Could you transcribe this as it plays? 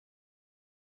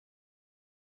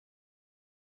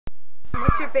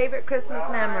What's your favorite Christmas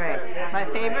memory? My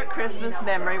favorite Christmas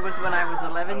memory was when I was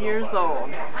 11 years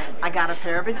old. I got a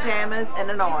pair of pajamas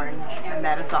and an orange, and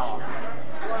that is all.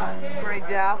 Great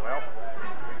job. Well,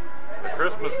 the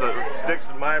Christmas that sticks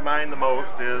in my mind the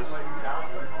most is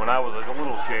when I was a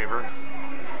little shaver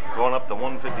going up to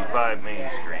 155 Main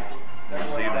Street and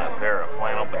receiving a pair of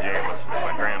flannel pajamas that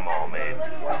my grandma made.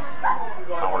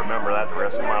 I'll remember that the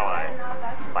rest of my life.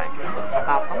 Thank you.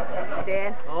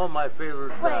 Dad? Oh, my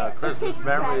favorite Christmas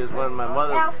memory is when my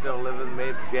mother was still living,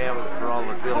 made pajamas for all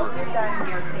the children.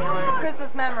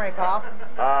 Christmas memory, Paul.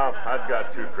 I've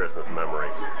got two Christmas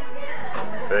memories.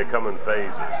 They come in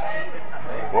phases.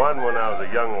 One when I was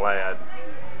a young lad,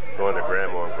 going to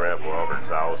Grandma and Grandpa Albert's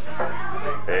house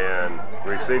and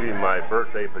receiving my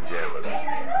birthday pajamas.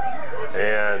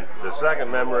 And the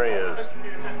second memory is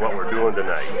what we're doing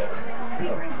tonight.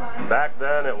 Back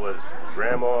then it was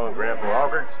Grandma and Grandpa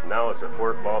Albert's, now it's a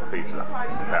Pork Ball Pizza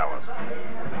Palace.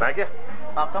 Thank you.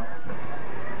 Welcome.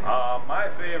 My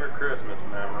favorite Christmas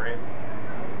memory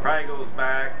probably goes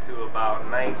back to about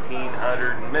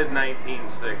 1900,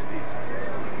 mid-1960s,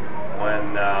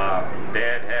 when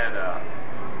Dad had a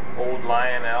old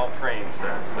Lionel train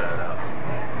set up,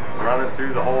 running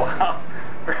through the whole house.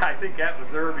 I think that was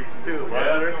Irby's too,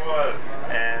 wasn't it? Yes, it was.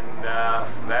 And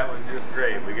that was just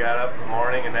great. We got up in the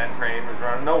morning and that train was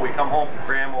running. No, we come home from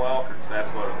Grandma Elchert's,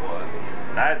 that's what it was.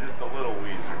 And I was just a little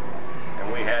weezer.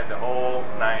 And we had the whole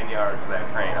 9 yards of that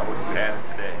train. I wish we had it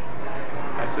today.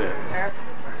 That's it.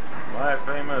 My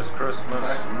famous Christmas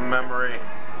memory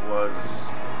was,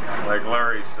 like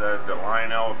Larry said, the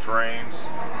Lionel trains.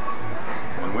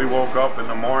 When we woke up in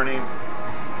the morning,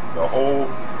 the whole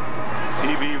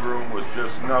TV room was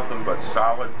just nothing but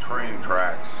solid train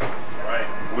tracks. Right.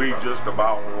 We just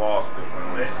about lost it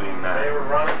when we seen that. They were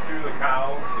running through the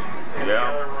cows in the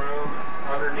other room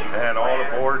underneath. Had all the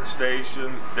board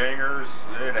stations, dingers,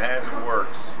 it has it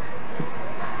works.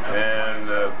 And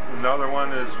another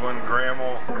one is when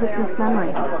Grandma... Christmas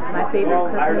memory. My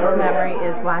favorite Christmas memory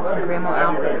is watching Grandma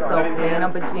Alfred sew flannel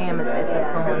pajamas at the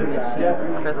sewing machine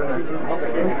for Christmas.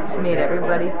 She made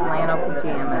everybody flannel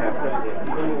pajamas.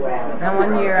 And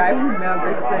one year I remember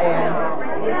saying,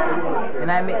 and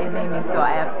it made me feel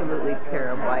absolutely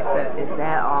terrible. I said, "Is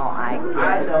that all I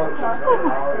get?"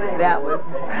 That was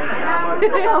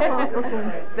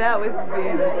that was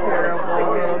being a terrible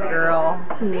little girl.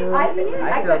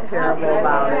 I feel terrible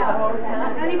about it.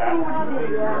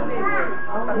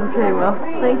 Okay, well,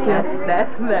 thank you.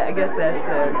 I guess that's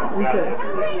it. Okay.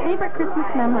 Favorite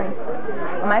Christmas memory?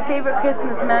 My favorite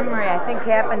Christmas memory, I think,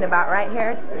 happened about right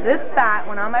here, this spot,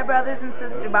 when all my brothers and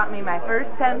sisters bought me my first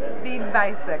 10-speed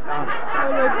bicycle. Oh,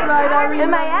 that's right, I remember.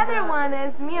 And my other one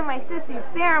is me and my sister's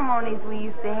ceremonies we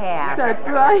used to have. That's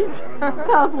right.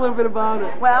 Tell us a little bit about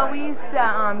it. Well, we used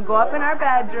to go up in our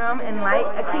bedroom and light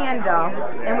a candle,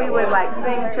 and we would like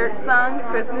sing church songs,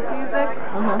 Christmas music,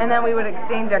 and then we would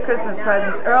exchange our Christmas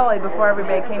presents early before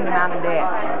everybody came to Mom and Dad.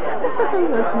 That's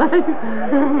nice.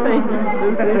 Thank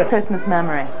you, Lucy. Christmas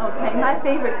memory. Okay, my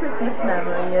favorite Christmas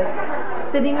memory is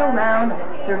sitting around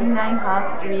 39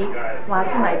 Hall Street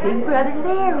watching my big brother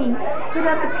Larry put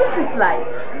up the Christmas lights.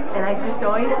 And I just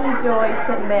always enjoyed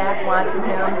sitting back watching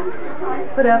him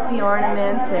put up the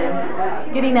ornaments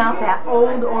and getting out that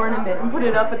old ornament and put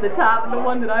it up at the top, the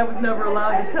one that I was never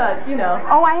allowed to touch, you know.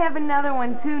 Oh, I have another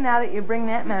one too now that you bring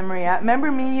that memory up.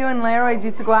 Remember me, you, and Larry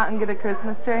used to go out and get a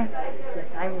Christmas tree? Yes,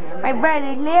 I remember. My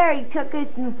brother Larry took us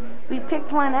and we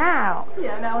picked one out.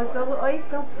 Yeah, and I was always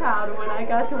so proud when I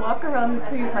got to walk around the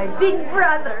tree with my big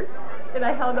brother. And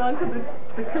I held on to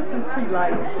the Christmas tree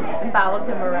light and followed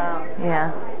him around.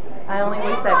 Yeah. I only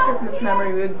wish that Christmas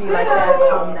memory would be like that at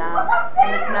home now.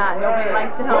 And it's not. Nobody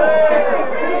likes to help us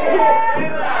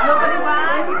decorate. Nobody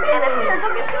wants. You can't have here.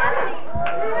 Look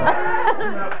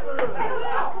at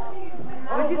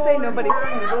What'd you say? Nobody's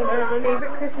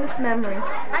favorite Christmas memory?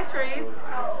 Hi, Trees.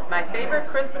 My favorite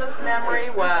Christmas memory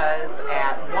was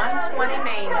at 120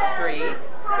 Main Street,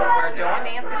 where Joe and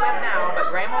Nancy live now, but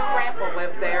Grandma and Grandpa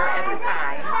lived there at the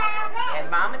time.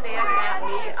 And Mom and Dad got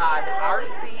me an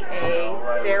RCA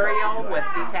stereo with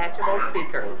detachable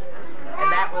speakers.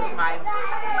 And that was my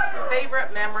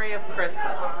favorite memory of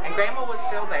Christmas. And Grandma was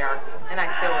still there, and I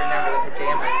still remember the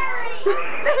pajamas.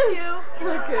 Thank you.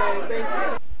 Okay, thank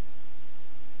you.